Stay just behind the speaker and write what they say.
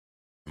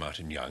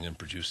Martin Young and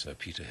producer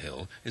Peter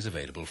Hill is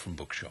available from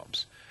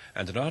bookshops.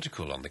 And an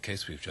article on the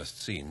case we've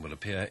just seen will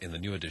appear in the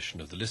new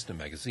edition of the Listener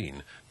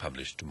magazine,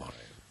 published tomorrow.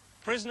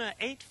 Prisoner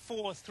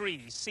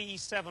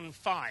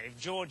 843C75,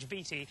 George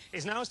Beattie,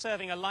 is now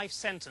serving a life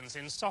sentence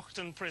in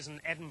Saughton Prison,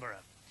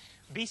 Edinburgh.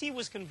 Beattie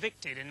was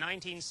convicted in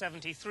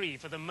 1973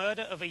 for the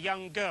murder of a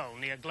young girl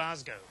near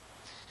Glasgow.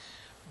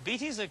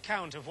 Beattie's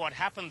account of what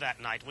happened that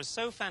night was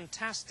so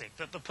fantastic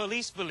that the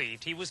police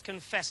believed he was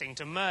confessing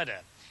to murder.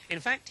 In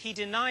fact, he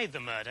denied the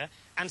murder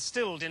and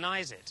still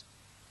denies it.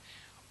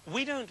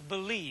 We don't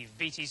believe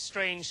Beattie's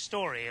strange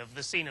story of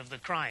the scene of the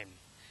crime,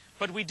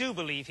 but we do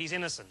believe he's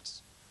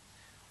innocent.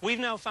 We've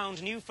now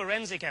found new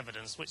forensic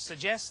evidence which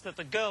suggests that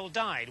the girl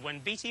died when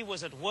Beattie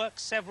was at work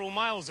several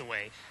miles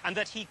away and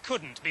that he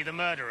couldn't be the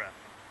murderer.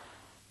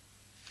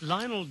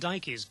 Lionel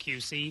Dykes,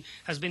 QC,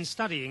 has been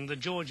studying the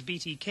George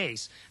Beattie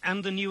case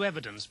and the new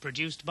evidence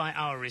produced by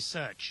our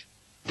research.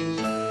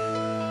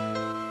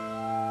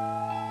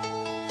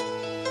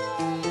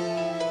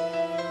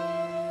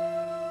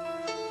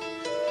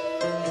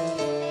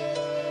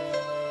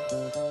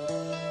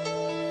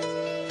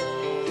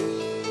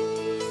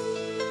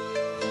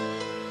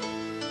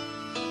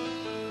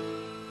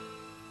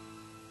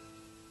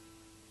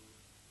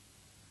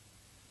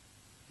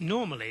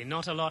 Normally,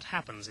 not a lot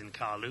happens in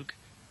Carluke.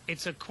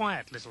 It's a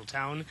quiet little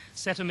town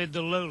set amid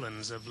the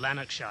lowlands of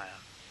Lanarkshire.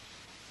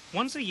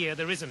 Once a year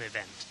there is an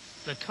event,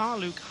 the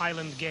Carluke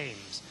Highland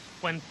Games,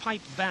 when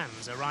pipe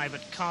bands arrive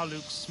at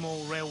Carluke's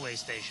small railway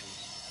station.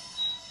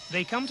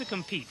 They come to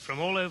compete from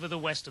all over the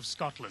west of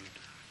Scotland.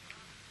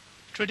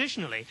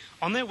 Traditionally,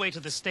 on their way to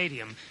the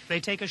stadium,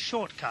 they take a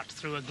shortcut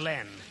through a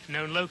glen,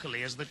 known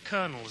locally as the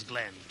Colonel's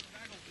Glen.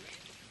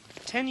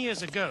 10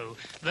 years ago,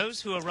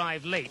 those who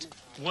arrived late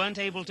weren't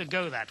able to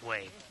go that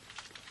way.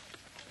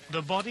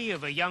 The body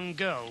of a young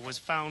girl was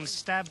found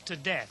stabbed to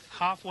death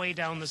halfway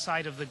down the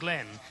side of the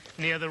glen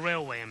near the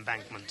railway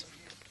embankment.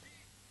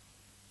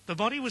 The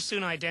body was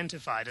soon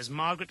identified as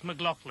Margaret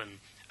McLaughlin,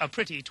 a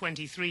pretty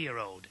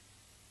 23-year-old.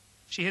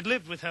 She had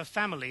lived with her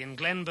family in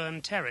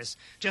Glenburn Terrace,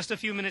 just a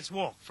few minutes'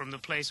 walk from the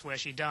place where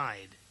she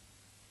died.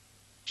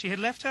 She had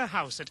left her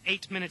house at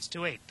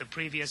 8:08 the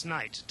previous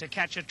night to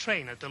catch a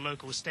train at the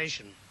local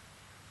station.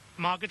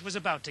 Margaret was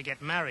about to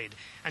get married,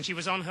 and she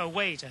was on her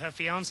way to her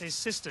fiancé's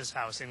sister's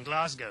house in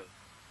Glasgow.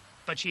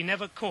 But she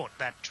never caught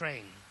that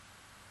train.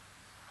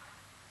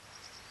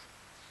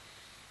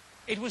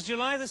 It was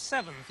July the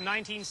 7th,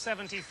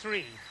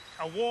 1973,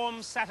 a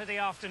warm Saturday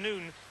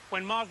afternoon,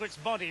 when Margaret's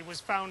body was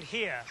found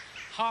here,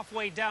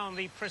 halfway down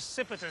the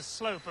precipitous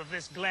slope of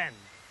this glen.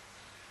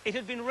 It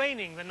had been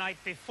raining the night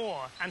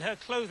before, and her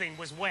clothing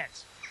was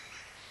wet.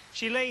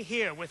 She lay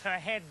here with her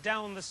head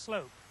down the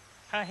slope,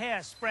 her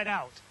hair spread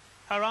out,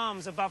 her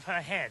arms above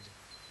her head,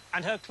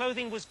 and her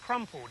clothing was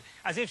crumpled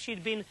as if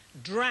she'd been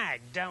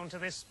dragged down to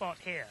this spot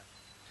here.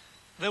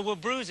 There were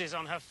bruises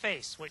on her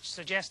face which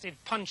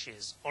suggested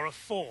punches or a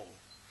fall,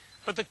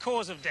 but the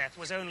cause of death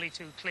was only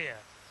too clear.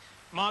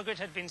 Margaret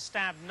had been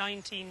stabbed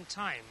 19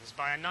 times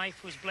by a knife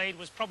whose blade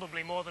was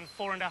probably more than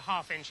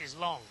 4.5 inches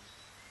long.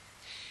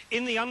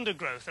 In the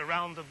undergrowth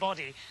around the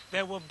body,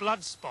 there were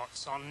blood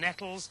spots on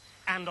nettles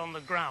and on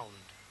the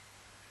ground.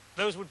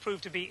 Those would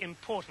prove to be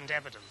important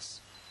evidence.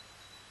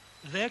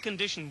 Their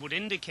condition would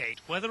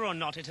indicate whether or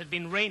not it had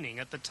been raining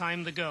at the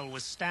time the girl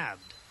was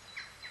stabbed.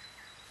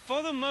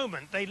 For the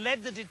moment, they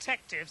led the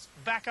detectives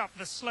back up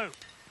the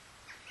slope.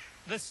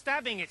 The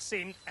stabbing, it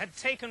seemed, had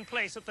taken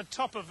place at the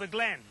top of the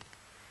glen.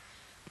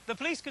 The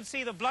police could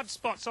see the blood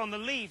spots on the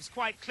leaves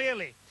quite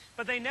clearly,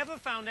 but they never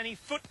found any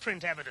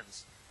footprint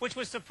evidence, which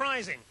was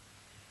surprising,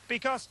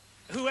 because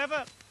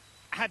whoever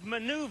had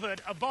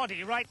maneuvered a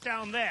body right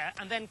down there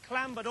and then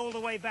clambered all the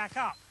way back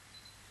up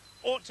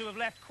ought to have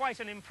left quite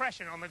an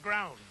impression on the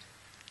ground.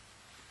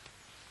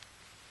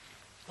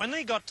 When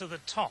they got to the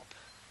top,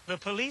 the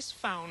police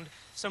found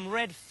some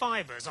red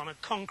fibres on a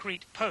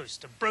concrete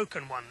post, a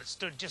broken one that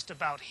stood just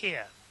about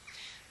here.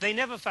 They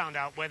never found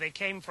out where they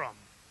came from.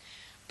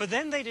 But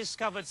then they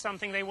discovered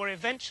something they were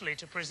eventually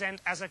to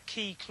present as a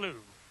key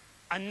clue,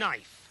 a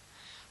knife.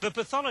 The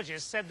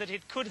pathologist said that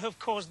it could have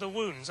caused the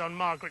wounds on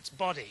Margaret's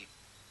body.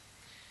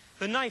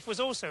 The knife was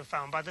also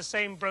found by the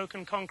same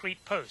broken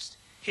concrete post,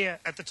 here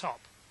at the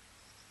top.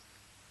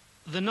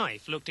 The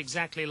knife looked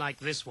exactly like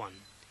this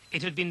one.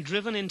 It had been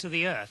driven into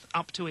the earth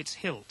up to its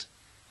hilt.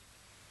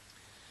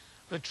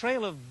 The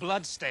trail of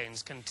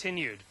bloodstains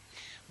continued.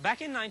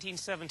 Back in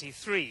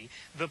 1973,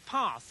 the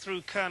path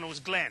through Colonel's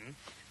Glen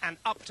and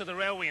up to the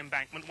railway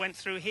embankment went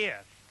through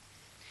here.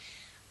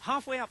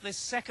 Halfway up this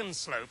second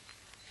slope,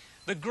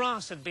 the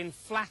grass had been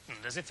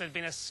flattened as if there had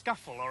been a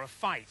scuffle or a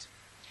fight.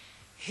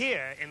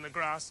 Here in the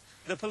grass,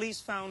 the police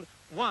found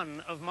one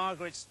of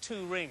Margaret's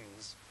 2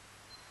 rings.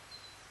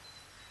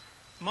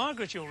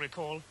 Margaret, you'll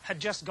recall, had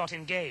just got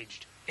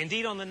engaged.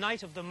 Indeed, on the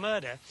night of the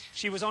murder,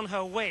 she was on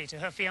her way to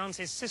her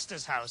fiancé's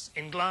sister's house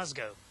in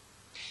Glasgow.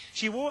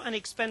 She wore an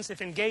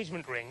expensive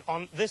engagement ring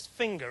on this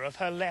finger of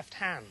her left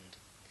hand.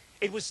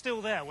 It was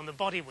still there when the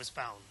body was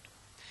found.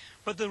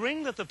 But the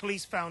ring that the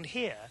police found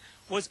here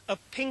was a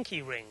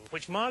pinky ring,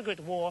 which Margaret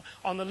wore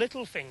on the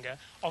little finger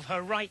of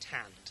her right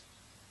hand.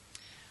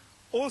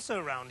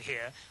 Also round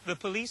here, the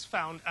police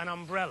found an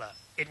umbrella.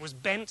 It was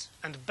bent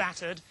and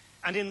battered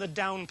and in the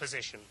down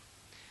position.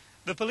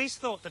 The police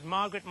thought that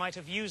Margaret might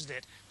have used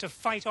it to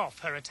fight off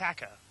her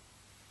attacker.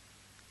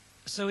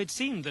 So it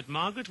seemed that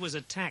Margaret was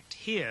attacked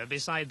here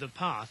beside the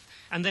path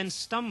and then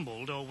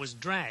stumbled or was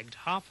dragged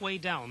halfway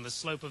down the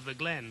slope of the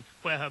glen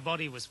where her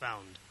body was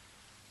found.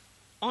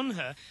 On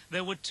her,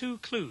 there were two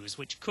clues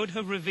which could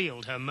have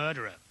revealed her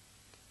murderer.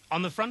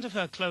 On the front of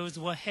her clothes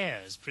were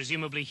hairs,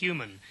 presumably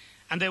human,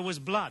 and there was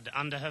blood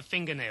under her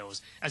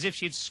fingernails, as if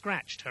she'd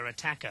scratched her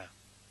attacker.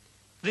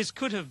 This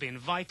could have been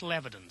vital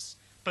evidence,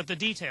 but the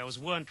details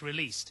weren't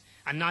released,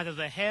 and neither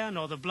the hair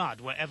nor the blood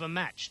were ever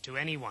matched to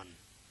anyone.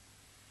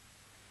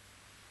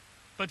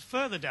 But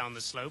further down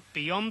the slope,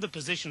 beyond the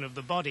position of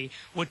the body,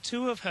 were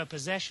two of her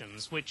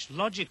possessions which,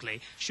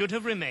 logically, should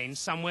have remained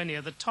somewhere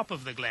near the top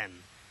of the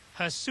glen: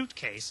 her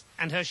suitcase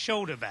and her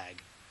shoulder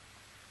bag.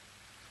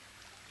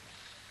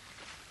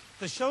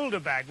 The shoulder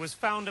bag was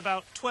found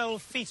about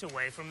 12 feet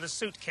away from the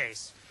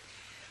suitcase.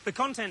 The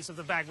contents of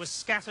the bag were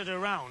scattered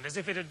around as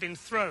if it had been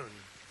thrown.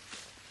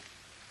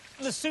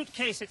 The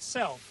suitcase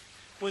itself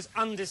was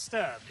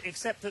undisturbed,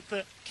 except that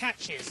the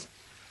catches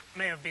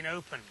may have been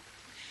open.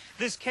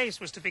 This case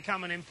was to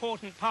become an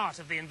important part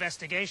of the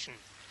investigation.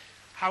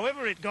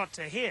 However it got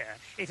to here,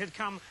 it had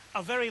come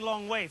a very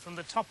long way from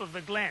the top of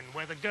the glen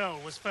where the girl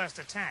was first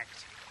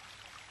attacked.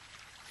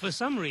 For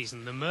some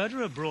reason, the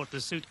murderer brought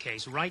the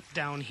suitcase right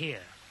down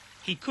here.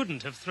 He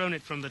couldn't have thrown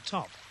it from the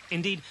top,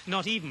 indeed,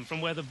 not even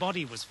from where the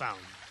body was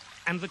found,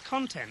 and the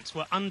contents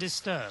were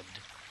undisturbed.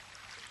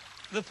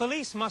 The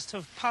police must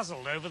have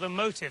puzzled over the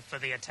motive for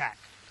the attack.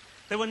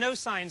 There were no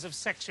signs of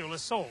sexual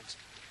assault.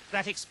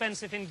 That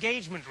expensive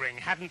engagement ring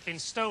hadn't been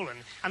stolen,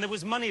 and there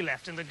was money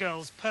left in the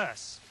girl's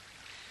purse.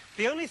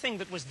 The only thing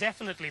that was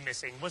definitely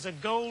missing was a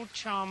gold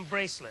charm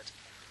bracelet,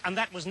 and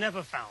that was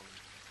never found.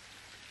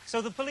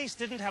 So the police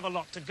didn't have a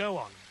lot to go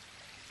on,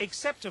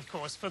 except, of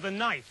course, for the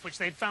knife which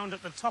they'd found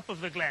at the top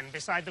of the glen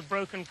beside the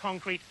broken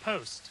concrete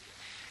post.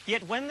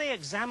 Yet when they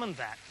examined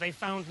that, they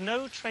found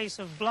no trace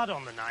of blood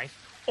on the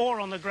knife or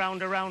on the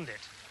ground around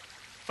it.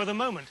 For the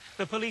moment,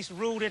 the police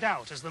ruled it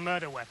out as the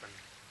murder weapon.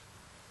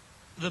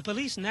 The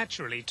police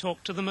naturally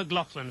talked to the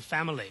McLaughlin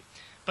family,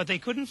 but they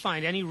couldn't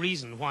find any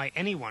reason why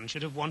anyone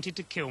should have wanted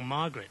to kill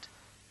Margaret.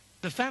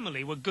 The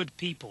family were good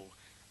people.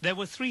 There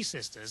were 3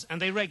 sisters,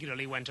 and they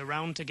regularly went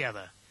around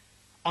together.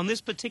 On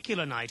this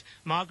particular night,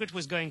 Margaret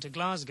was going to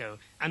Glasgow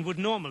and would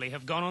normally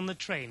have gone on the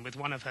train with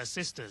one of her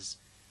sisters.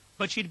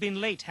 But she'd been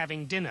late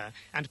having dinner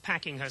and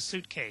packing her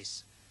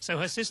suitcase, so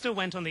her sister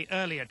went on the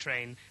earlier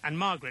train and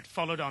Margaret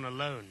followed on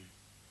alone.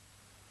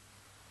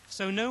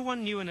 So no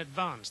one knew in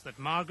advance that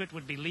Margaret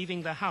would be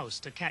leaving the house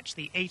to catch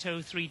the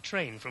 8:03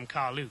 train from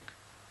Carluke.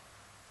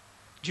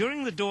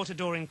 During the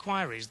door-to-door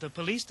inquiries, the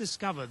police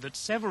discovered that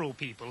several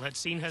people had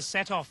seen her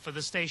set off for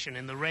the station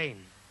in the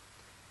rain.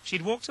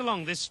 She'd walked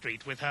along this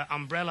street with her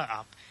umbrella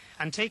up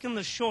and taken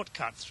the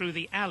shortcut through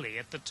the alley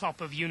at the top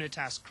of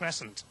Unitas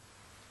Crescent.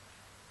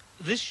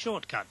 This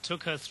shortcut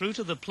took her through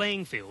to the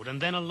playing field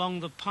and then along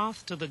the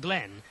path to the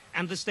glen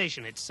and the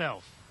station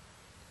itself.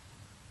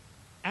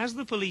 As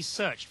the police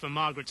searched for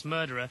Margaret's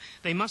murderer,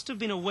 they must have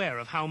been aware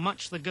of how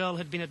much the girl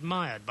had been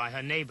admired by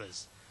her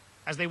neighbours.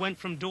 As they went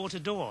from door to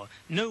door,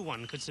 no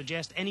one could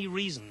suggest any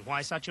reason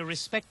why such a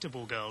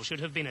respectable girl should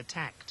have been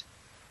attacked.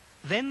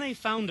 Then they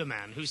found a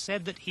man who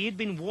said that he had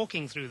been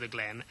walking through the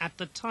glen at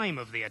the time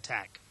of the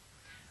attack.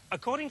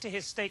 According to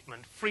his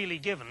statement, freely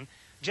given,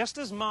 just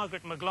as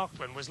Margaret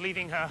McLaughlin was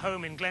leaving her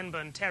home in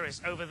Glenburn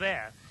Terrace over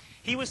there,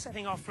 he was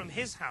setting off from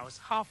his house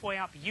halfway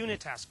up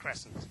Unitas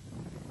Crescent.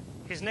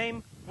 His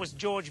name was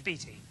George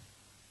Beattie.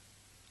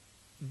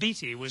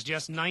 Beattie was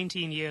just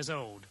 19 years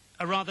old,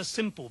 a rather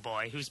simple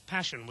boy whose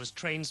passion was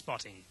train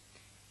spotting.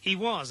 He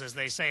was, as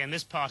they say in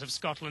this part of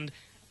Scotland,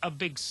 a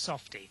big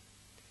softy.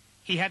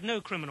 He had no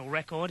criminal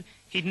record.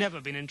 He'd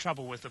never been in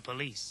trouble with the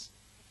police.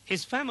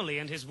 His family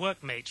and his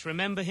workmates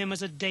remember him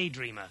as a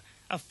daydreamer,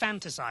 a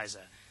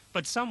fantasizer,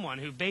 but someone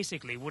who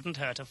basically wouldn't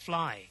hurt a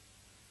fly.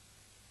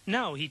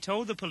 Now he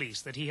told the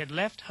police that he had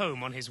left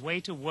home on his way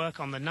to work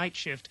on the night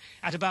shift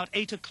at about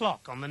 8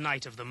 o'clock on the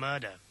night of the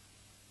murder.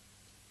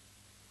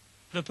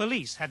 The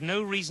police had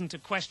no reason to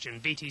question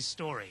Beattie's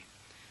story,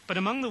 but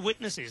among the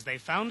witnesses they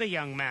found a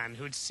young man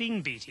who had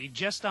seen Beattie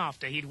just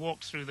after he'd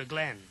walked through the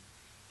glen.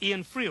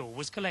 Ian Friel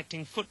was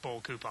collecting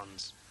football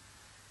coupons.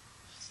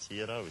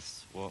 Here I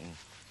was walking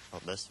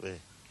up this way,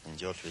 and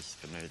George was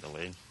coming out the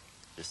lane,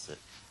 just at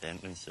the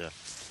entrance there.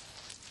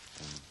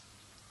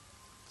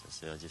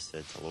 And I just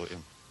said hello to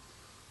him,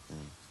 and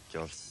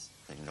George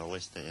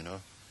acknowledged it, you know.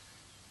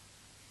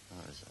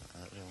 That was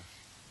it, really.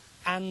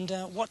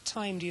 And what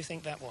time do you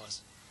think that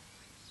was?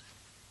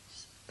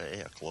 About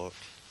 8 o'clock.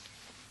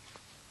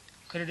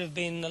 Could it have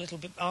been a little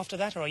bit after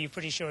that, or are you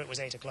pretty sure it was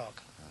 8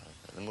 o'clock?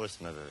 At the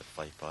most, maybe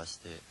about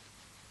 8:05.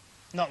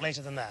 Not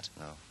later than that?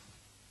 No.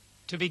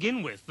 To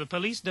begin with, the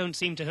police don't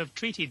seem to have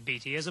treated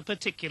Beattie as a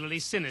particularly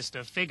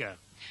sinister figure.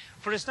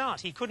 For a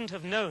start, he couldn't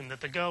have known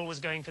that the girl was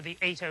going for the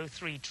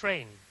 8:03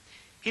 train.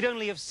 He'd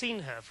only have seen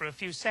her for a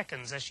few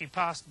seconds as she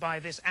passed by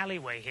this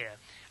alleyway here,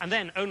 and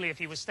then only if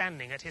he was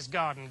standing at his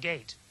garden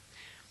gate.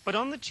 But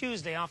on the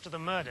Tuesday after the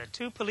murder,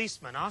 2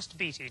 policemen asked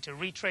Beattie to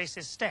retrace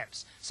his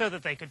steps so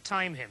that they could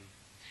time him.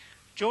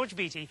 George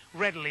Beattie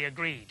readily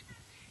agreed.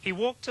 He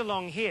walked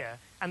along here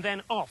and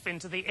then off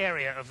into the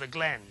area of the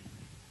glen.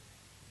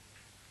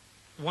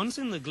 Once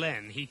in the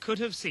glen, he could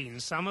have seen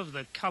some of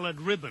the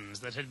coloured ribbons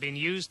that had been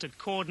used to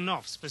cordon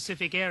off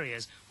specific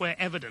areas where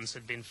evidence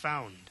had been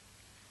found.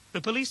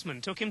 The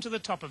policeman took him to the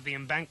top of the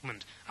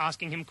embankment,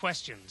 asking him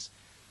questions.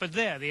 But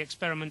there the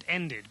experiment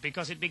ended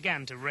because it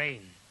began to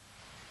rain.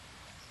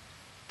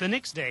 The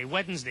next day,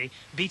 Wednesday,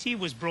 Beattie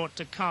was brought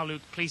to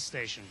Carluke police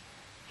station.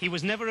 He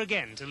was never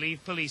again to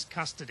leave police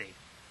custody.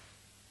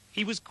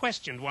 He was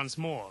questioned once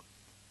more.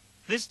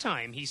 This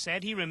time, he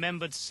said he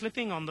remembered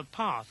slipping on the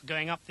path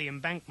going up the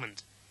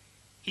embankment.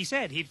 He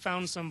said he'd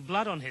found some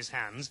blood on his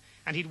hands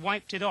and he'd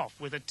wiped it off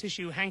with a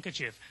tissue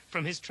handkerchief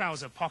from his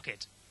trouser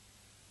pocket.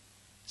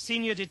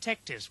 Senior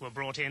detectives were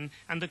brought in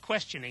and the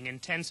questioning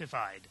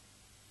intensified.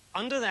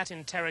 Under that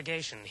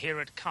interrogation here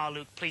at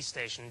Carluke police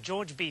station,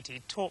 George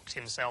Beattie talked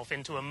himself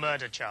into a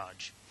murder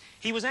charge.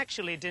 He was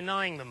actually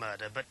denying the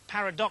murder, but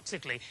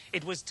paradoxically,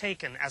 it was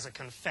taken as a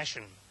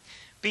confession.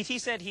 Beattie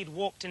said he'd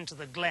walked into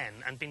the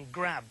glen and been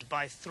grabbed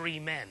by 3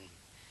 men.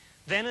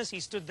 Then, as he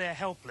stood there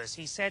helpless,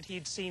 he said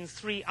he'd seen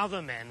 3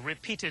 other men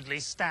repeatedly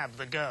stab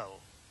the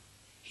girl.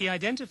 He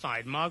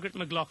identified Margaret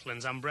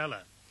McLaughlin's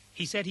umbrella.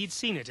 He said he'd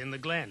seen it in the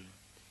glen.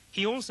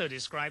 He also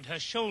described her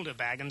shoulder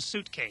bag and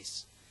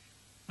suitcase.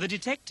 The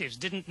detectives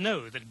didn't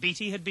know that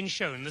Beattie had been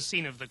shown the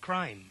scene of the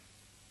crime.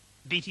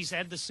 Beattie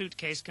said the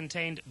suitcase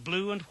contained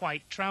blue and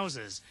white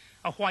trousers,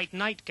 a white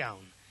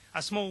nightgown,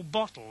 a small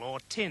bottle or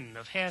tin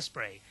of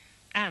hairspray,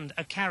 and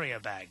a carrier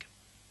bag.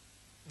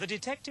 The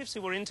detectives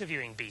who were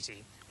interviewing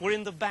Beattie were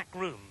in the back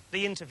room,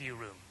 the interview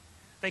room.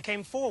 They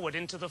came forward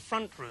into the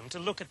front room to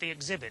look at the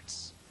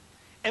exhibits.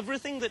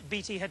 Everything that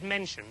Beattie had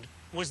mentioned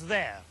was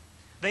there.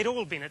 They'd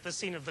all been at the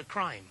scene of the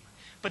crime,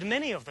 but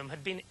many of them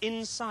had been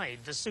inside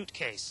the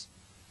suitcase.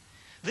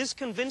 This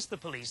convinced the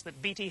police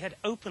that Beattie had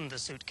opened the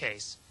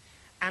suitcase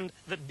and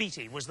that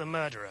Beattie was the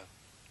murderer.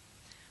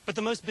 But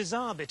the most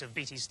bizarre bit of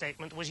Beattie's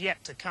statement was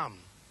yet to come.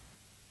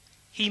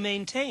 He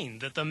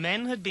maintained that the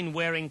men had been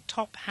wearing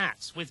top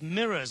hats with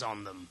mirrors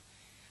on them.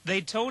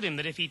 They'd told him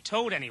that if he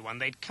told anyone,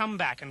 they'd come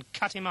back and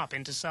cut him up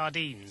into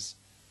sardines.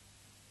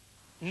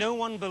 No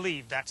one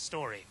believed that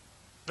story.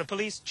 The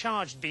police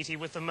charged Beattie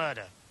with the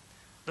murder.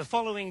 The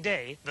following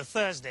day, the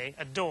Thursday,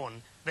 at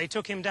dawn, they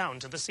took him down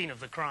to the scene of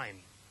the crime.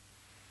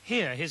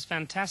 Here his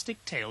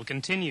fantastic tale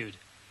continued.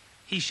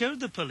 He showed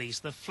the police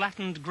the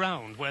flattened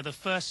ground where the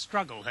first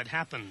struggle had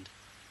happened.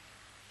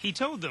 He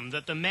told them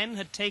that the men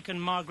had taken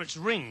Margaret's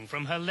ring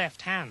from her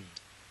left hand.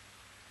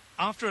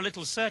 After a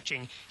little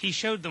searching, he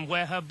showed them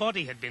where her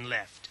body had been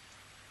left,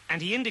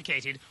 and he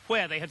indicated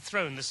where they had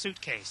thrown the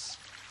suitcase.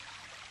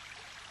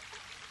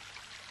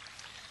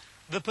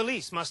 The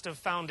police must have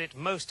found it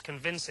most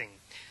convincing.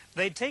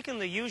 They'd taken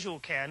the usual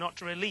care not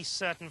to release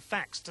certain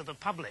facts to the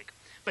public,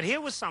 but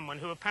here was someone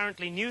who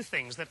apparently knew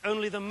things that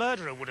only the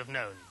murderer would have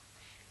known.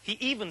 He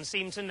even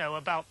seemed to know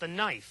about the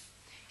knife.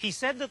 He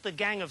said that the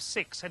gang of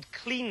 6 had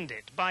cleaned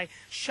it by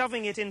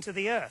shoving it into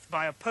the earth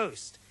by a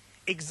post,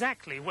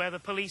 exactly where the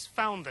police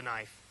found the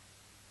knife.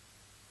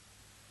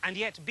 And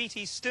yet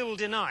Beattie still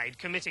denied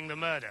committing the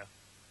murder.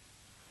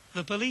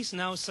 The police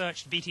now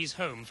searched Beattie's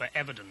home for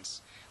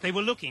evidence. They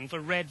were looking for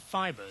red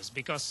fibres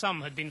because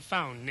some had been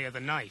found near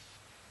the knife.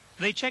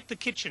 They checked the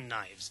kitchen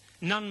knives.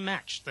 None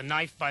matched the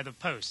knife by the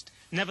post.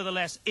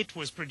 Nevertheless, it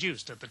was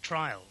produced at the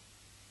trial.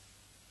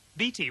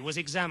 Beattie was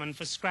examined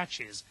for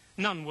scratches.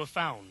 None were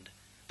found.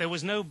 There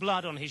was no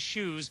blood on his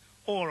shoes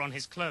or on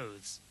his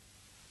clothes.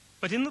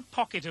 But in the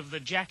pocket of the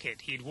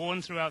jacket he'd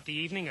worn throughout the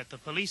evening at the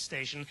police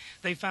station,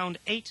 they found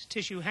 8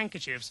 tissue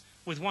handkerchiefs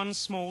with 1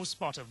 small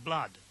spot of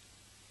blood.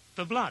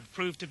 The blood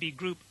proved to be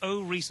group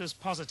O rhesus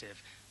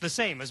positive, the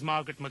same as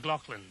Margaret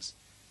McLaughlin's.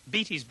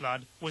 Beattie's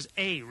blood was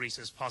A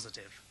rhesus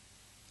positive.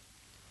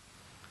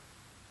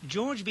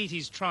 George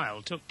Beattie's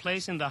trial took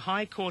place in the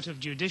High Court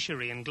of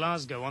Judiciary in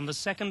Glasgow on the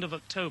 2nd of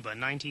October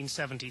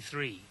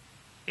 1973.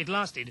 It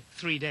lasted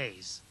 3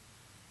 days.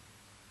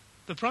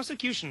 The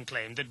prosecution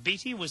claimed that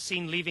Beattie was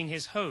seen leaving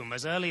his home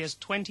as early as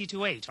 20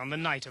 to 8 on the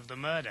night of the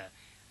murder,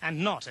 and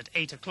not at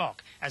 8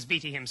 o'clock, as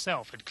Beattie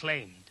himself had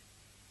claimed.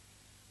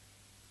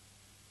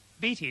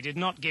 Beattie did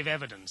not give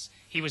evidence.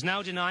 He was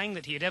now denying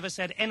that he had ever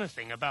said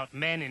anything about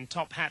men in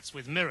top hats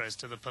with mirrors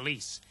to the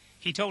police.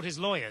 He told his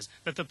lawyers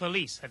that the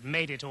police had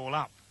made it all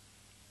up.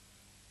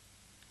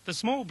 The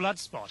small blood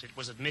spot, it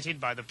was admitted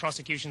by the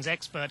prosecution's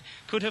expert,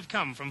 could have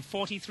come from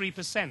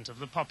 43% of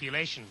the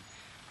population.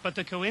 But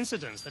the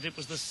coincidence that it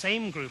was the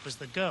same group as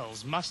the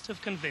girls must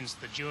have convinced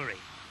the jury.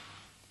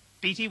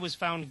 Beattie was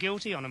found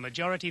guilty on a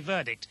majority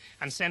verdict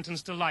and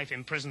sentenced to life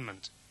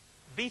imprisonment.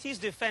 Beattie's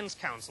defense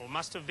counsel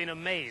must have been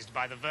amazed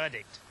by the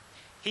verdict.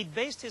 He'd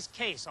based his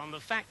case on the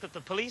fact that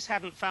the police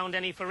hadn't found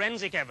any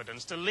forensic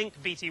evidence to link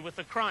Beattie with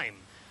the crime,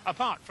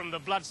 apart from the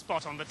blood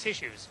spot on the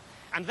tissues,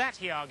 and that,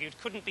 he argued,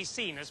 couldn't be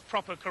seen as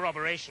proper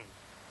corroboration.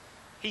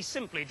 He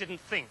simply didn't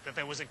think that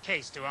there was a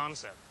case to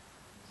answer.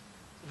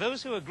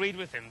 Those who agreed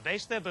with him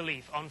based their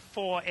belief on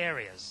 4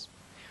 areas.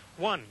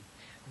 1.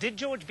 Did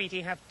George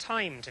Beattie have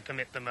time to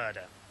commit the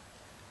murder?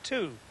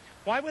 2.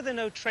 Why were there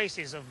no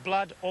traces of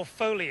blood or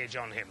foliage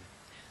on him?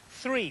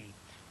 3.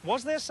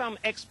 Was there some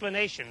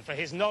explanation for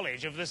his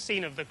knowledge of the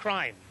scene of the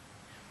crime?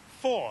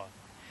 4.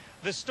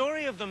 The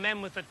story of the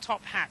men with the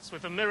top hats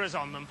with the mirrors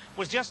on them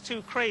was just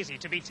too crazy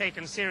to be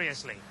taken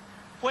seriously.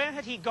 Where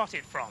had he got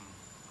it from?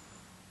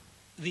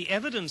 The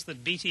evidence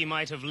that Beattie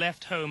might have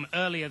left home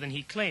earlier than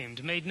he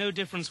claimed made no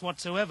difference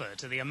whatsoever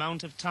to the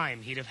amount of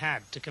time he'd have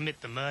had to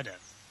commit the murder.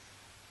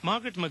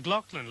 Margaret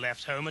McLaughlin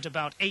left home at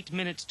about 8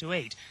 minutes to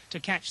 8 to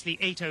catch the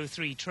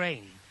 8:03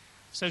 train,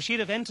 so she'd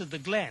have entered the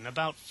Glen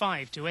about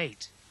 5 to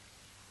 8.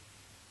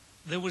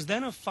 There was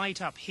then a fight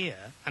up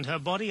here, and her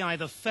body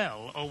either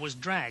fell or was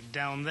dragged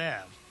down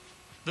there.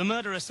 The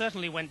murderer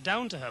certainly went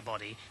down to her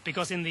body,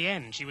 because in the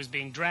end she was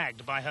being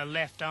dragged by her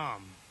left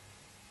arm.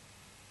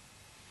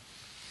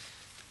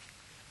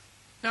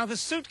 Now, the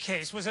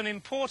suitcase was an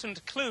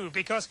important clue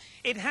because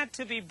it had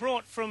to be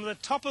brought from the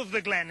top of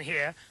the Glen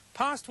here,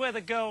 past where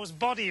the girl's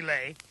body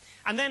lay,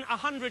 and then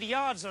 100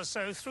 yards or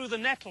so through the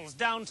nettles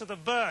down to the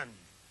burn.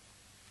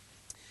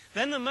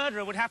 Then the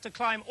murderer would have to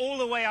climb all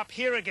the way up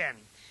here again.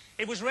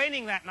 It was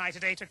raining that night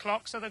at 8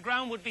 o'clock, so the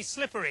ground would be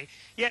slippery,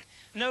 yet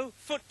no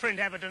footprint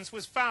evidence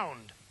was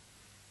found.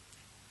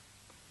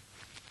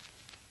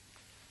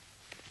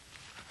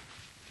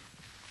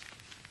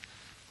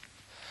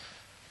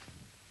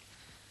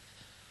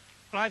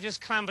 Well, I've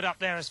just clambered up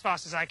there as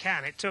fast as I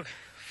can. It took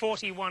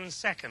 41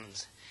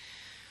 seconds.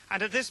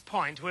 And at this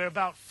point, we're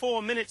about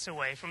 4 minutes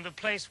away from the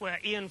place where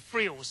Ian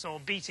Friel saw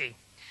Beattie.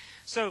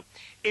 So,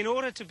 in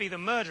order to be the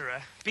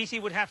murderer, Beattie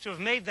would have to have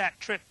made that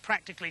trip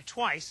practically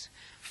twice,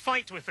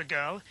 fight with the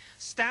girl,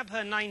 stab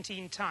her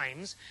 19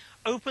 times,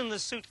 open the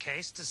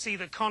suitcase to see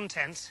the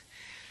contents,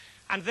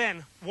 and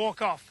then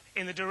walk off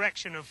in the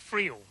direction of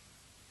Friel.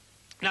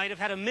 Now, he'd have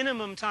had a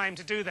minimum time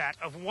to do that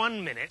of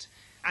 1 minute,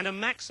 and a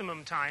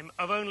maximum time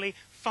of only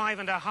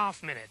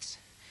 5.5 minutes.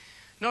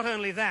 Not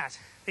only that,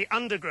 the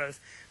undergrowth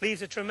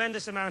leaves a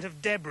tremendous amount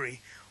of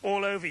debris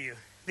all over you,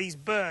 these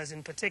burrs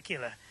in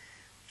particular,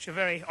 which are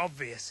very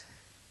obvious.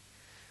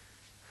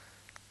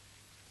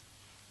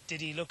 Did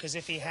he look as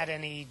if he had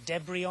any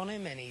debris on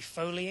him, any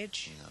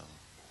foliage?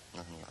 No,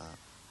 nothing like that.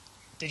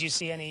 Did you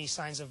see any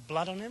signs of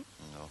blood on him?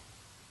 No.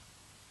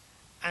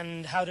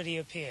 And how did he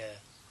appear?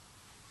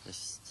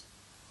 Just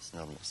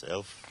normal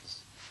self.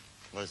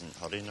 Wasn't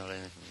hurrying or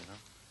anything, you know.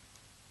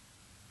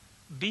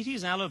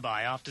 Beattie's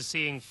alibi after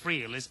seeing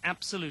Friel is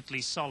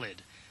absolutely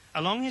solid.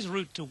 Along his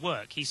route to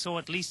work, he saw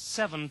at least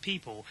 7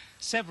 people,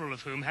 several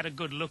of whom had a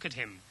good look at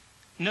him.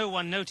 No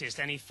one noticed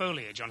any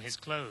foliage on his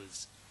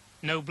clothes.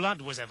 No blood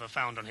was ever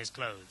found on his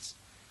clothes.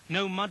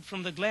 No mud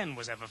from the Glen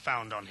was ever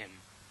found on him.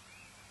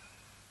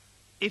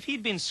 If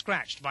he'd been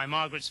scratched by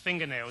Margaret's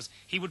fingernails,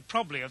 he would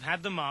probably have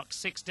had the mark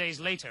 6 days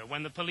later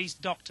when the police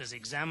doctors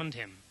examined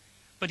him.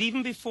 But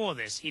even before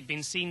this, he'd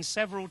been seen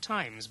several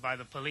times by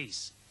the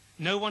police.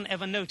 No one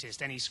ever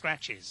noticed any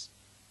scratches.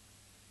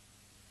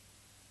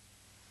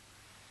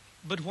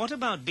 But what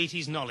about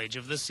Beattie's knowledge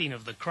of the scene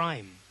of the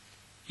crime?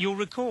 You'll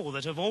recall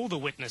that of all the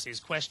witnesses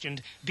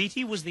questioned,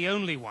 Beattie was the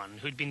only one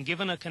who'd been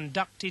given a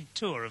conducted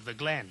tour of the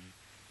Glen.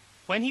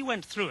 When he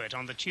went through it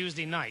on the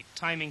Tuesday night,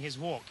 timing his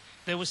walk,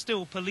 there were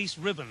still police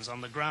ribbons on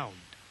the ground.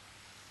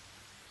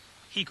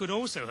 He could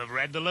also have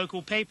read the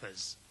local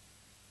papers.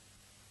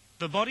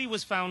 The body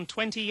was found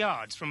 20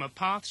 yards from a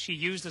path she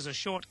used as a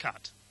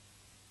shortcut.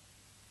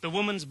 The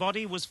woman's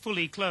body was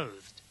fully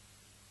clothed.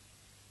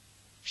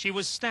 She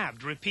was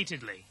stabbed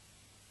repeatedly.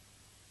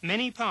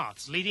 Many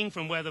paths leading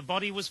from where the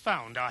body was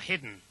found are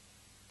hidden.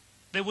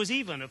 There was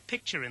even a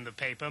picture in the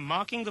paper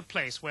marking the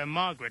place where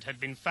Margaret had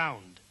been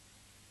found.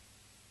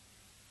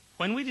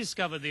 When we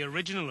discovered the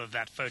original of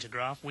that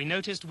photograph, we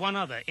noticed one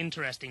other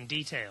interesting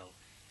detail.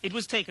 It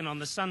was taken on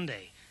the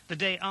Sunday, the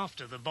day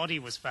after the body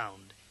was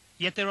found.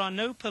 Yet there are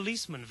no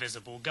policemen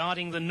visible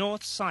guarding the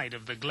north side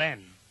of the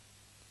Glen.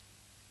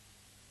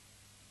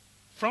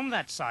 From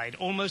that side,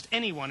 almost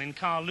anyone in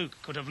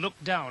Carluke could have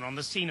looked down on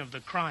the scene of the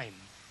crime,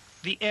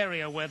 the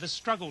area where the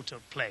struggle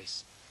took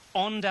place,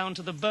 on down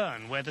to the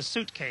burn where the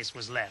suitcase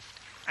was left,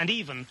 and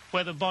even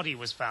where the body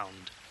was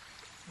found.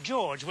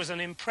 George was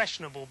an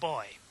impressionable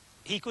boy.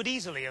 He could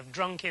easily have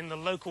drunk in the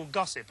local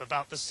gossip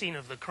about the scene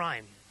of the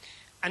crime.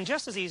 And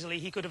just as easily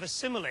he could have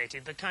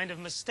assimilated the kind of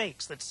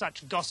mistakes that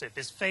such gossip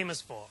is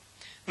famous for.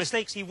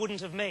 Mistakes he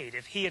wouldn't have made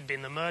if he had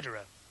been the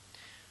murderer.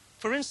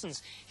 For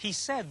instance, he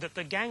said that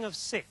the gang of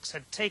 6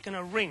 had taken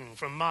a ring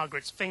from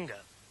Margaret's finger.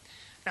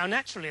 Now,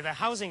 naturally, the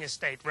housing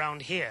estate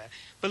round here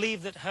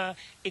believed that her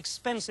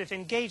expensive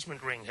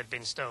engagement ring had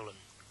been stolen.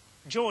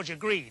 George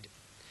agreed.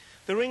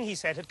 The ring, he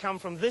said, had come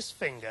from this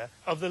finger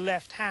of the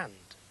left hand.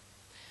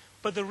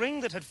 But the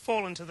ring that had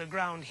fallen to the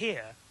ground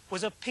here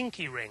was a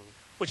pinky ring,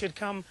 which had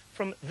come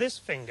from this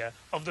finger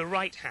of the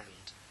right hand.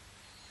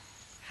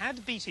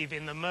 Had Beattie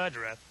been the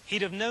murderer,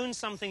 he'd have known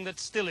something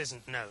that still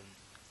isn't known.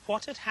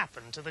 What had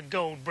happened to the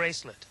gold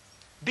bracelet?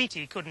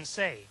 Beattie couldn't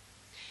say.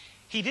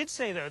 He did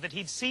say, though, that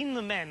he'd seen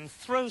the men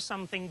throw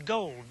something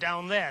gold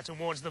down there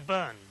towards the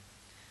burn.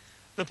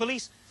 The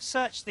police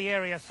searched the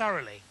area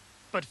thoroughly,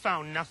 but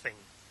found nothing.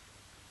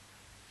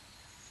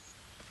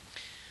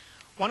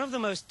 One of the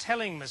most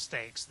telling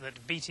mistakes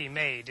that Beattie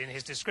made in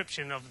his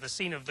description of the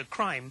scene of the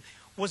crime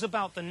was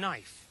about the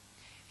knife.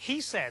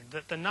 He said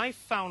that the knife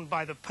found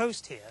by the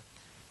post here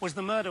was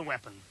the murder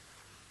weapon.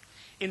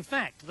 In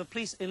fact, the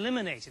police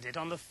eliminated it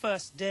on the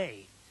first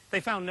day. They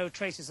found no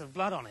traces of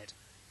blood on it.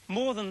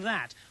 More than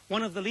that,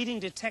 one of the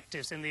leading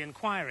detectives in the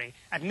inquiry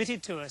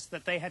admitted to us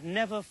that they had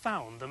never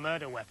found the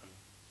murder weapon.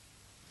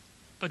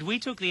 But we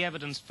took the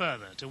evidence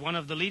further to one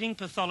of the leading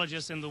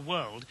pathologists in the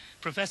world,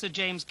 Professor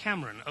James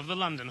Cameron of the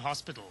London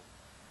Hospital.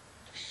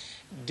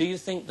 Do you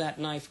think that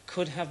knife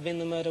could have been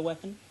the murder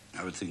weapon?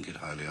 I would think it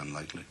highly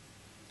unlikely.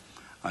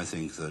 I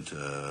think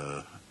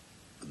that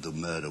the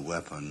murder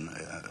weapon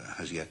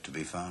has yet to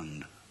be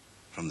found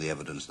from the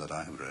evidence that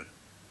I have read.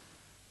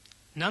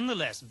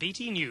 Nonetheless,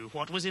 Beattie knew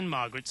what was in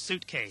Margaret's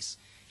suitcase.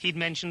 He'd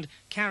mentioned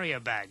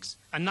carrier bags,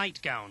 a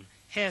nightgown,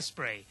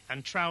 hairspray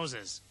and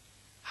trousers.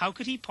 How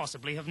could he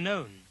possibly have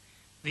known?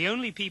 The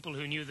only people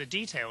who knew the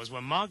details were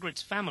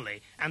Margaret's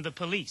family and the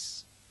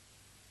police.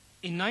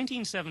 In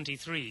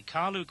 1973,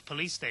 Carluke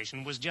police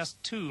station was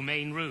just two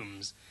main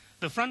rooms.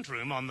 The front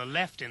room on the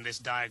left in this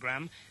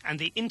diagram and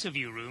the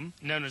interview room,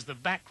 known as the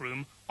back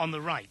room, on the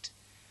right.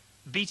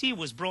 Beattie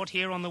was brought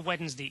here on the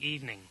Wednesday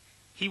evening.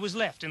 He was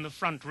left in the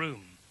front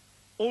room.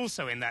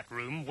 Also in that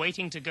room,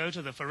 waiting to go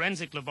to the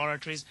forensic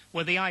laboratories,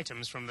 were the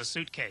items from the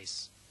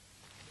suitcase.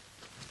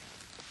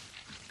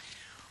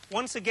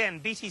 Once again,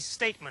 Beattie's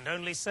statement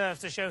only serves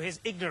to show his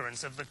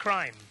ignorance of the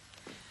crime.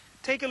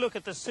 Take a look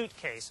at the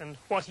suitcase and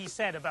what he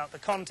said about the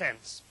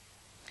contents.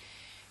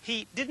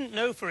 He didn't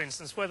know, for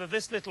instance, whether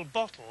this little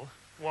bottle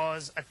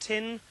was a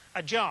tin,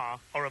 a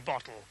jar, or a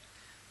bottle.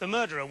 The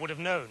murderer would have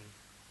known.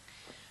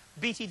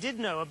 Beattie did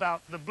know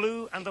about the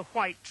blue and the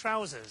white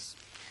trousers,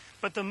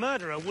 but the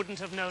murderer wouldn't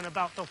have known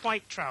about the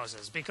white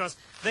trousers because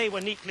they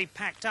were neatly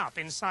packed up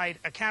inside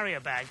a carrier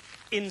bag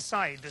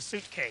inside the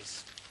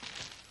suitcase.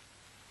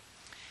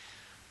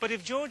 But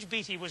if George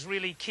Beattie was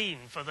really keen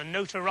for the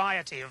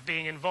notoriety of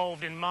being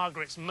involved in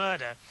Margaret's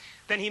murder,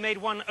 then he made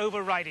one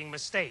overriding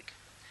mistake.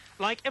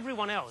 Like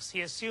everyone else,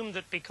 he assumed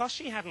that because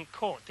she hadn't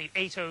caught the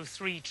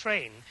 8:03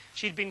 train,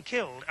 she'd been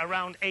killed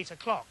around 8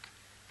 o'clock,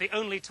 the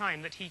only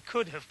time that he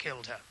could have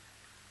killed her.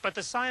 But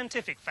the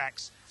scientific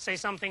facts say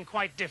something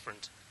quite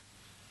different.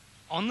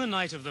 On the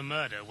night of the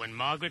murder, when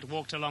Margaret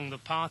walked along the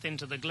path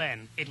into the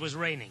glen, it was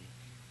raining,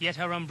 yet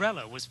her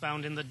umbrella was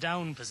found in the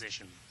down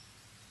position.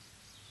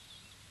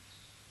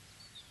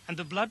 And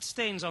the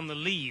bloodstains on the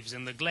leaves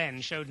in the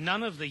glen showed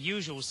none of the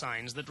usual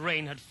signs that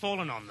rain had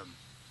fallen on them.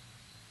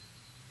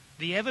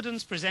 The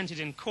evidence presented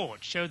in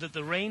court showed that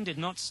the rain did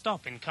not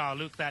stop in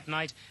Carluke that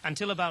night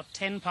until about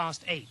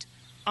 8:10,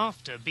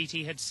 after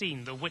Beattie had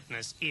seen the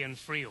witness, Ian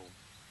Friel.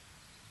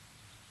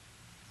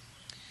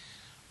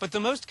 But the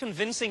most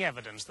convincing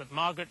evidence that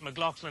Margaret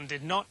McLaughlin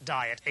did not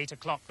die at 8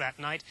 o'clock that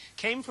night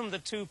came from the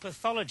two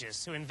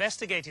pathologists who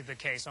investigated the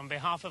case on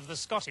behalf of the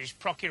Scottish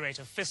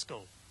Procurator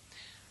Fiscal.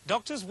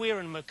 Doctors Weir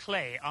and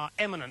Maclay are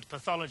eminent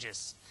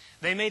pathologists.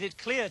 They made it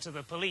clear to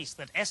the police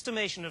that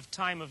estimation of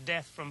time of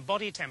death from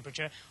body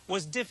temperature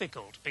was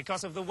difficult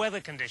because of the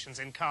weather conditions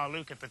in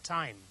Carluke at the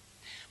time.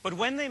 But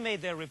when they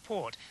made their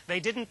report, they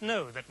didn't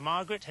know that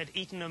Margaret had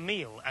eaten a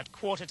meal at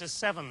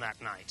 6:45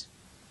 that night.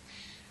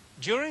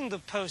 During the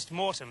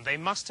post-mortem, they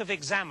must have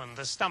examined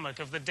the stomach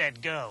of the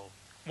dead girl.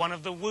 One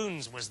of the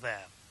wounds was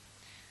there.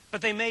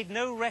 But they made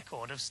no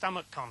record of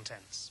stomach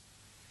contents.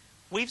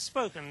 We've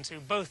spoken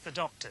to both the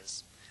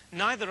doctors.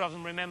 Neither of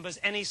them remembers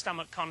any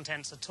stomach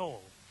contents at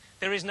all.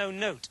 There is no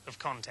note of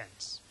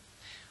contents.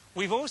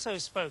 We've also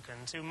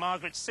spoken to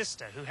Margaret's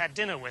sister, who had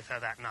dinner with her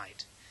that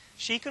night.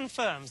 She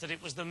confirms that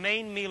it was the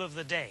main meal of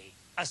the day,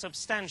 a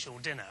substantial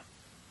dinner.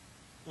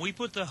 We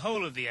put the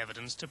whole of the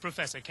evidence to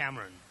Professor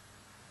Cameron.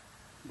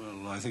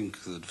 Well, I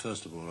think that,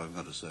 first of all, I've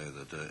got to say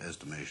that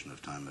estimation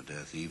of time of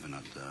death, even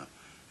at,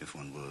 if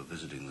one were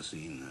visiting the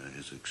scene,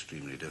 is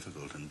extremely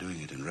difficult, and doing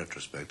it in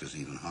retrospect is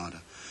even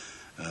harder.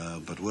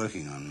 But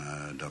working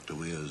on Dr.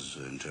 Weir's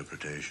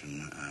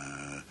interpretation,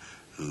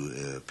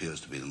 who appears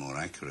to be the more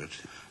accurate,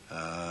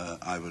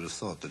 I would have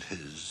thought that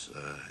his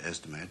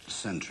estimate,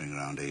 centering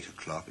around 8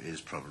 o'clock, is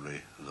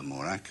probably the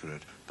more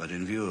accurate. But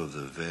in view of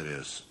the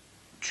various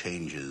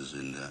changes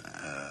in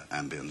the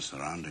ambient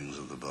surroundings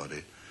of the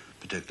body,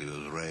 particularly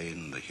with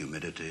rain, the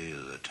humidity,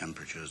 the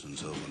temperatures and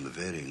so on, the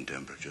varying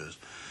temperatures,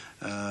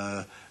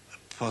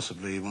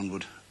 possibly one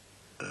would,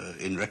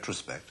 in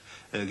retrospect,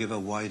 give a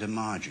wider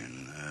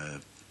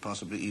margin,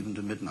 possibly even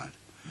to midnight.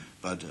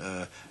 But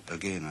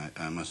again,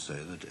 I must say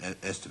that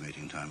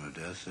estimating time of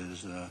death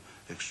is an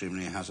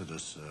extremely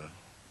hazardous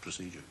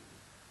procedure.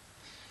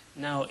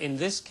 Now, in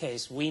this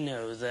case, we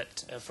know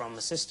that from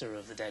the sister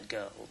of the dead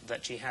girl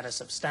that she had a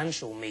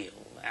substantial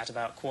meal at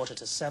about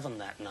 6:45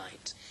 that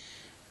night.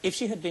 If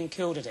she had been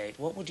killed at 8,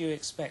 what would you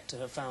expect to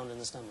have found in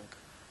the stomach?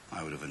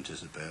 I would have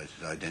anticipated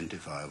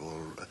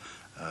identifiable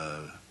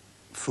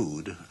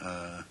food,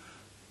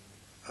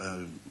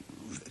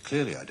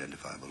 clearly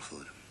identifiable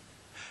food.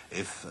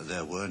 If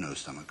there were no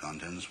stomach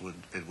contents,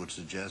 it would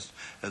suggest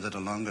that a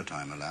longer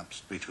time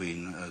elapsed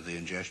between the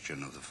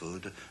ingestion of the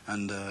food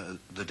and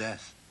the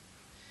death.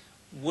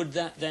 Would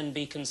that then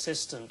be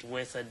consistent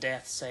with a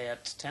death, say,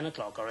 at 10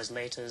 o'clock or as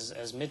late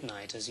as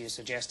midnight, as you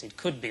suggested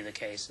could be the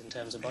case in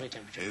terms of body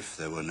temperature? If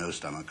there were no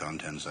stomach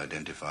contents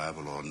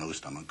identifiable or no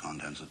stomach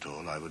contents at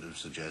all, I would have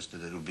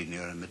suggested it would be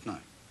nearer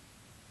midnight.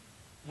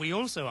 We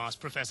also asked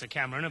Professor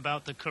Cameron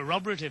about the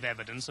corroborative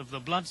evidence of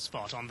the blood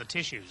spot on the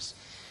tissues.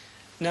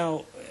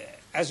 Now,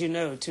 as you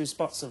know, 2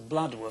 spots of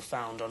blood were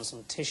found on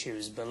some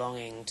tissues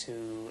belonging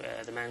to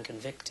the man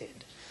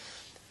convicted.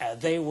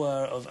 They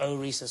were of O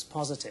rhesus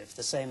positive,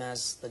 the same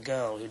as the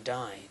girl who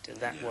died.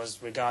 That Yes.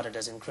 was regarded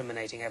as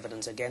incriminating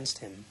evidence against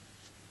him.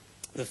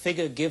 The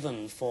figure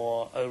given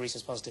for O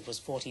rhesus positive was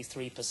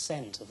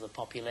 43% of the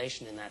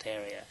population in that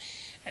area.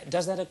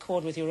 Does that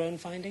accord with your own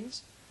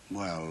findings?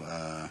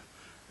 Well,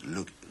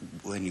 look,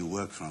 when you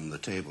work from the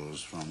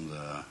tables from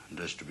the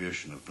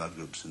distribution of blood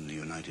groups in the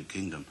United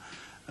Kingdom,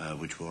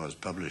 which was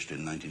published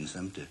in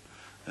 1970,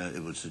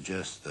 it would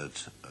suggest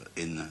that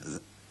in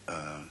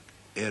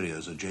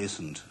areas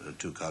adjacent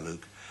to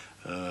Carluke,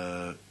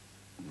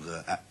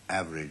 the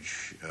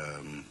average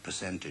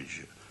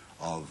percentage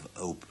of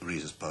O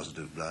rhesus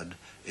positive blood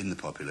in the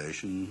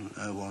population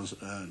was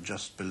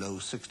just below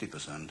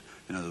 60%.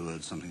 In other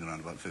words, something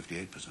around about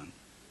 58%.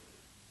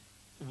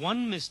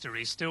 One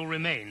mystery still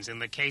remains in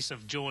the case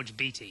of George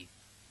Beattie.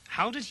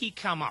 How did he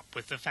come up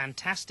with the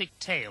fantastic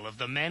tale of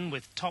the men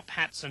with top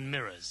hats and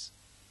mirrors?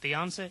 The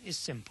answer is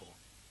simple.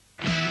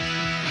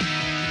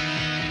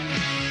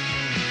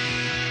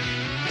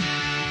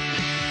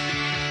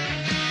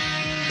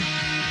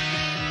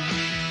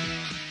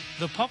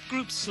 The pop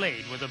group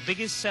Slade were the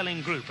biggest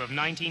selling group of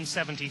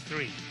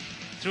 1973.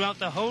 Throughout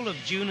the whole of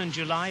June and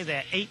July,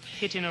 their 8th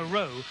hit in a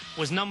row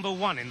was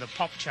 #1 in the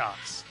pop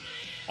charts.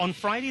 On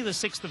Friday, the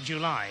 6th of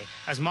July,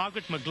 as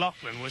Margaret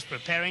McLaughlin was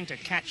preparing to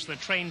catch the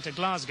train to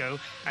Glasgow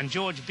and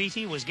George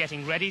Beattie was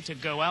getting ready to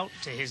go out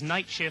to his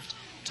night shift,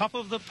 Top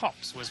of the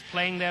Pops was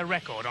playing their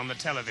record on the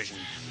television.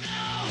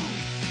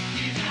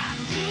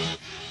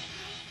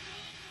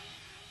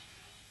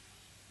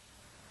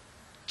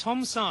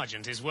 Tom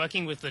Sargent is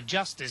working with the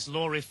Justice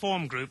Law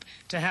Reform Group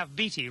to have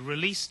Beattie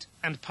released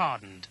and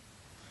pardoned.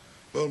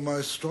 Well,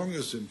 my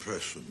strongest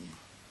impression,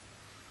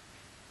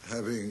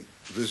 having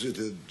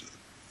visited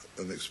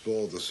and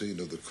explored the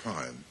scene of the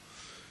crime,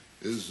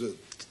 is that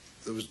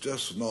there was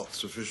just not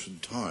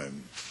sufficient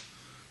time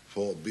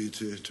for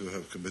Beattie to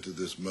have committed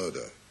this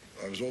murder.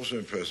 I was also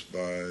impressed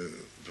by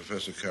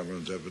Professor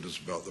Cameron's evidence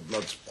about the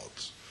blood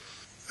spots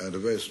and a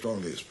very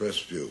strongly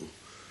expressed view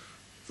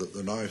that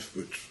the knife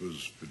which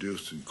was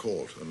produced in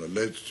court and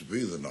alleged to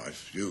be the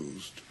knife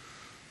used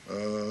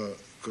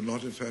could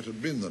not in fact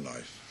have been the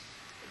knife.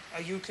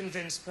 Are you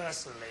convinced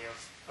personally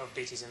of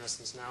Beattie's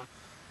innocence now?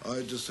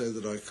 I just say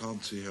that I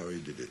can't see how he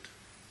did it.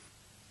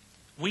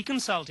 We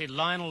consulted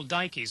Lionel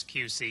Dykes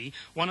QC,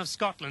 one of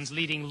Scotland's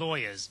leading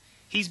lawyers.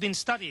 He's been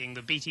studying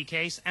the Beattie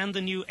case and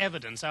the new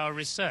evidence our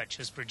research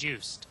has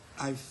produced.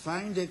 I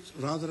find it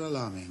rather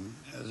alarming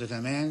that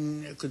a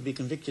man could be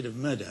convicted of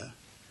murder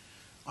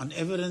on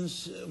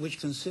evidence which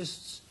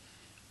consists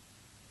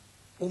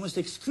almost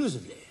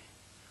exclusively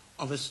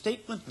of a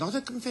statement, not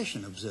a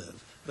confession,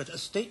 observe, but a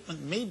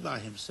statement made by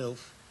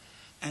himself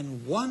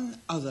and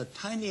one other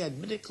tiny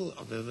admiticle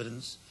of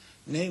evidence,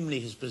 namely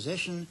his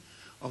possession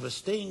of a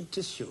stained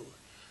tissue,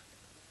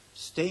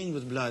 stained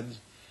with blood,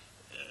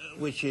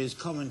 which is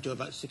common to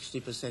about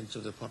 60%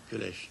 of the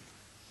population.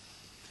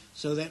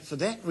 So that for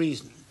that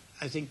reason,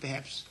 I think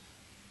perhaps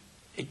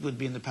it would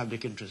be in the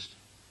public interest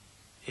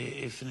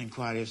if an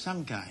inquiry of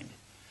some kind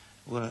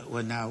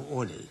were now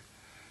ordered,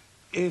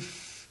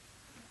 if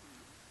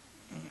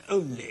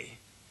only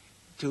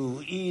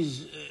to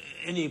ease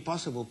any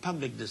possible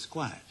public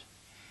disquiet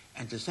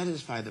and to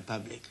satisfy the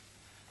public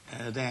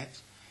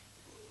that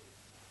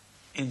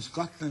in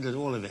Scotland at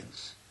all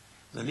events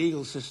the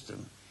legal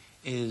system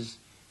is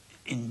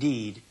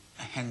indeed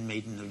a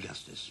handmaiden of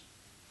justice.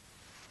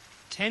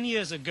 10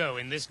 years ago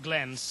in this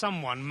glen,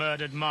 someone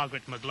murdered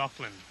Margaret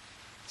McLaughlin.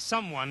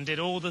 Someone did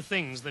all the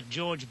things that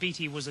George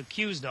Beattie was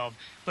accused of,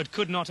 but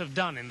could not have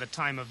done in the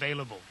time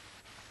available.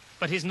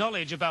 But his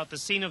knowledge about the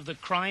scene of the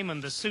crime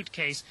and the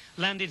suitcase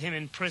landed him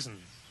in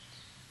prison.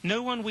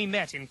 No one we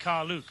met in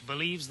Carluke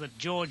believes that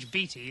George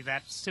Beattie,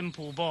 that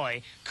simple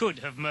boy, could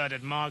have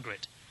murdered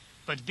Margaret.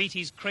 But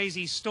Beattie's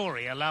crazy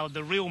story allowed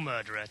the real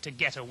murderer to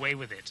get away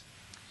with it.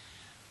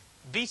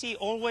 Beattie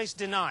always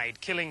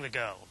denied killing the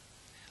girl.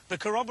 The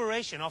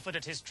corroboration offered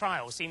at his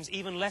trial seems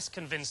even less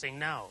convincing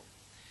now.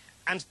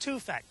 And 2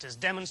 factors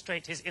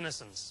demonstrate his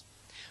innocence.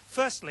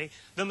 Firstly,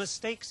 the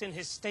mistakes in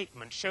his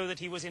statement show that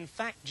he was in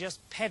fact just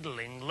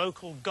peddling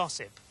local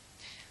gossip.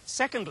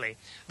 Secondly,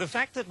 the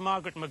fact that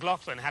Margaret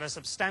McLaughlin had a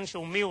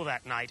substantial meal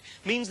that night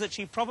means that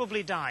she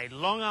probably died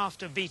long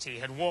after Beattie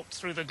had walked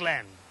through the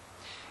glen.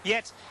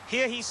 Yet,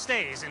 here he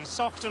stays in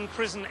Saughton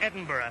Prison,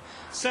 Edinburgh,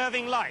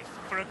 serving life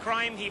for a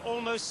crime he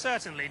almost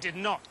certainly did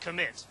not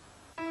commit.